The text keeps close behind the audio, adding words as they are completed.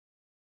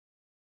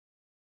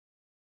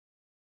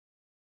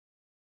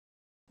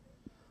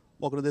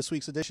Welcome to this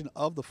week's edition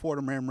of the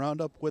Fordham Ram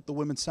Roundup with the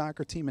women's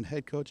soccer team and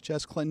head coach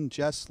Jess Clinton.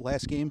 Jess,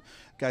 last game,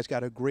 guys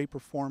got a great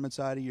performance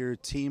out of your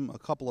team. A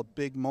couple of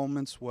big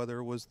moments, whether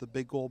it was the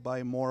big goal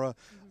by Maura,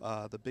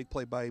 the big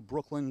play by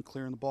Brooklyn,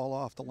 clearing the ball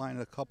off the line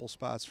at a couple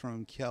spots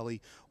from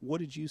Kelly. What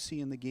did you see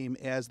in the game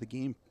as the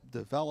game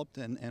developed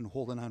and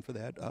holding on for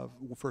that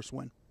first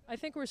win? I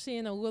think we're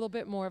seeing a little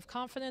bit more of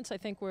confidence. I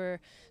think we're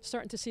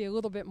starting to see a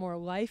little bit more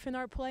life in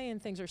our play,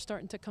 and things are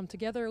starting to come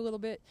together a little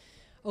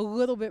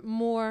bit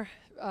more.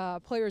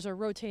 Players are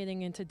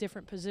rotating into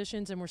different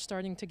positions, and we're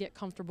starting to get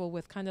comfortable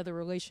with kind of the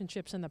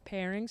relationships and the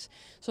pairings.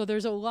 So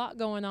there's a lot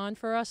going on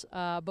for us,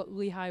 but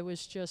Lehigh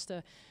was just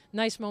a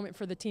nice moment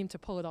for the team to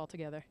pull it all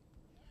together.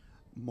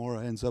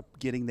 Maura ends up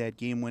getting that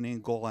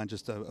game-winning goal on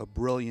just a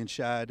brilliant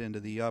shot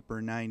into the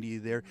upper 90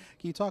 there.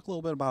 Can you talk a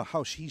little bit about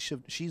how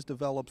she's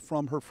developed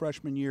from her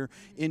freshman year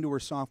into her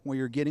sophomore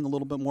year, getting a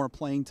little bit more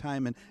playing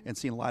time and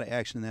seeing a lot of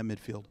action in that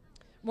midfield?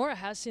 Maura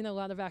has seen a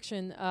lot of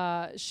action.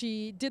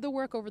 She did the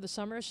work over the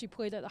summer. She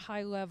played at a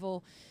high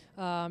level,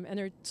 and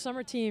her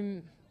summer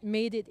team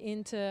made it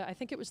into, I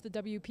think it was the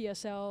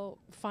WPSL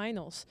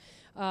finals.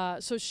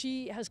 So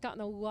she has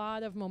gotten a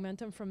lot of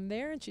momentum from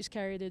there, and she's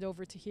carried it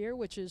over to here,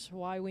 which is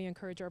why we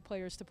encourage our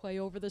players to play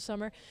over the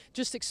summer.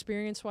 Just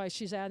experience-wise,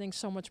 she's adding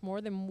so much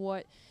more than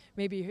what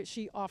maybe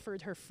she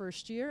offered her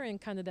first year, and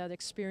kind of that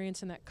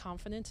experience and that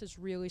confidence is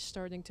really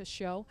starting to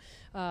show.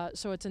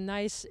 So it's a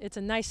nice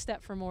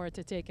step for Maura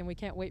to take, and we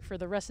can't wait for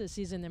the rest of the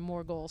season and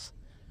more goals.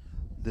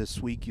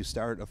 This week you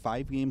start a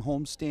 5-game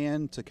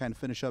homestand to kind of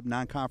finish up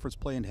non-conference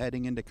play and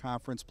heading into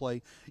conference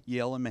play.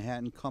 Yale and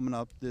Manhattan coming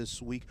up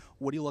this week.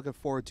 What are you looking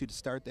forward to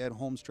start that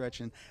home stretch?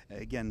 And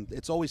again,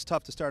 it's always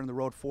tough to start on the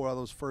road. 4 out of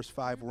those first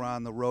 5 were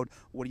on the road.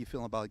 What are you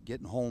feeling about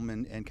getting home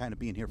and kind of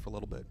being here for a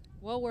little bit?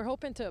 Well, we're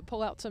hoping to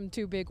pull out some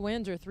 2 big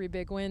wins or 3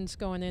 big wins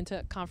going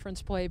into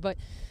conference play, but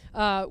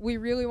we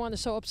really want to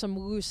sew up some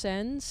loose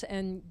ends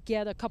and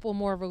get a couple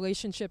more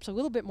relationships a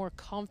little bit more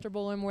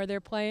comfortable in where they're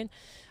playing.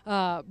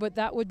 But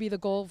that would be the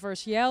goal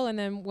versus Yale, and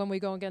then when we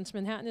go against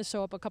Manhattan is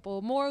sew up a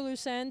couple more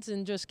loose ends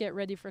and just get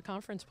ready for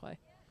conference play.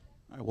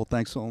 All right, well,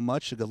 thanks so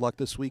much. Good luck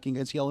this week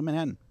against Yale and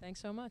Manhattan. Thanks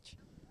so much.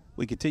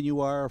 We continue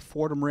our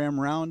Fordham Ram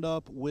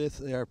Roundup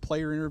with our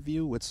player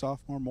interview with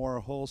sophomore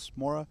Maura Holst.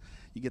 Maura,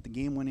 you get the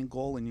game-winning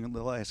goal in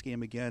the last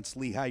game against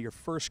Lehigh, your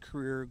first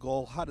career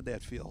goal. How did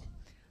that feel?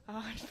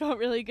 It felt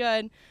really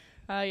good.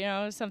 It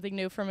was something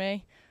new for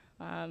me,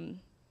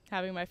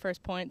 having my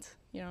first points,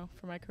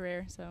 for my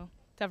career. So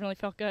definitely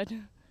felt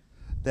good.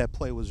 That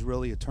play was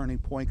really a turning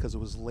point because it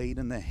was late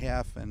in the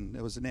half, and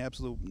it was an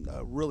absolute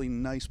really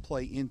nice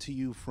play into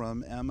you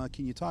from Emma.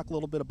 Can you talk a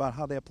little bit about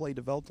how that play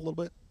developed a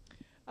little bit?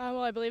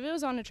 Well, I believe it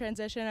was on a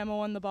transition. Emma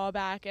won the ball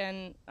back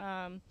and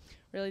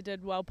really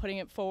did well putting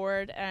it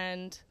forward,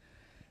 and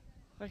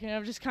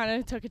just kind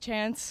of took a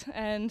chance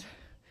and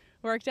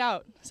worked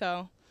out.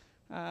 So,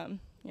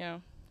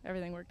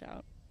 everything worked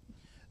out.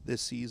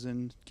 This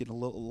season, getting a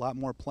lot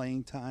more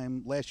playing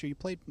time. Last year you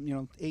played,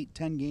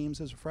 8-10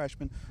 games as a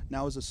freshman.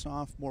 Now as a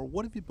sophomore,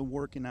 what have you been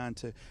working on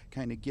to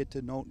kind of get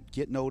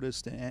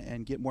noticed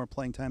and get more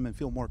playing time and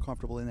feel more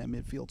comfortable in that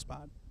midfield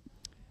spot?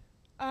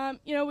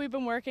 We've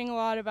been working a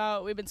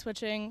lot we've been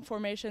switching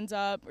formations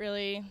up,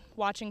 really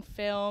watching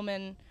film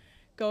and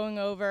going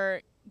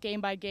over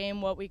game by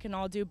game what we can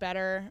all do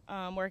better,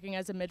 working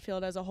as a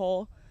midfield as a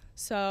whole.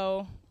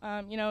 So,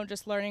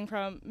 just learning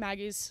from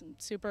Maggie's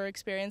super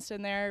experienced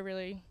in there,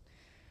 really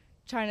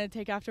trying to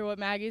take after what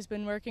Maggie's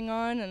been working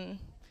on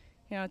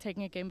and,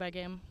 taking it game by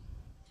game.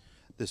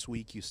 This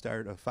week you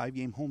start a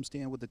 5-game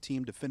homestand with the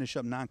team to finish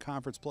up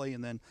non-conference play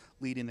and then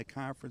lead into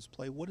conference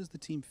play. What is the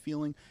team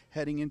feeling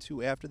heading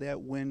into after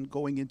that win,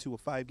 going into a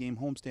 5-game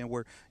homestand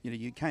where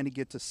you kind of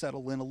get to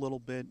settle in a little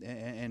bit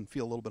and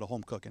feel a little bit of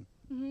home cooking?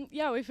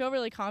 Yeah, we feel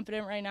really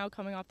confident right now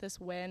coming off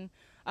this win.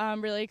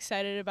 I'm really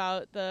excited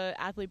about the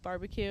athlete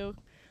barbecue.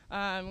 We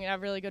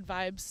have really good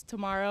vibes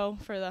tomorrow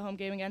for the home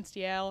game against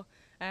Yale,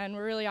 and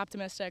we're really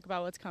optimistic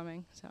about what's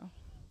coming. So.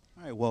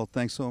 All right, well,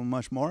 thanks so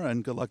much, Maura,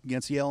 and good luck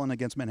against Yale and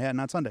against Manhattan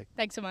on Sunday.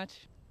 Thanks so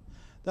much.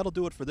 That'll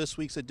do it for this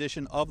week's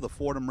edition of the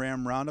Fordham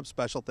Ram Roundup.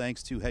 Special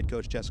thanks to head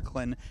coach Jess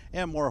Clinton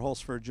and Maura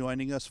Holst for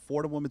joining us.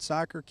 Fordham Women's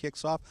Soccer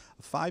kicks off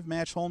a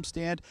 5-match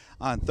homestand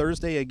on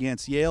Thursday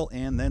against Yale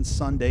and then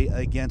Sunday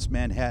against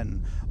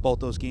Manhattan. Both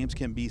those games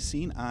can be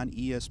seen on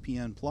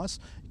ESPN+.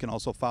 You can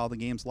also follow the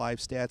game's live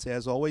stats,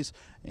 as always,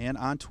 and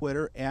on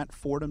Twitter at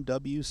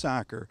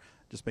FordhamWSoccer.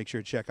 Just make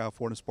sure to check out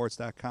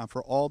FordhamSports.com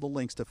for all the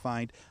links to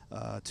find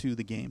to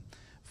the game.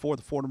 For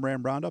the Fordham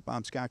Ram Roundup,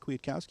 I'm Scott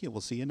Kwiatkowski.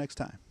 We'll see you next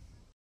time.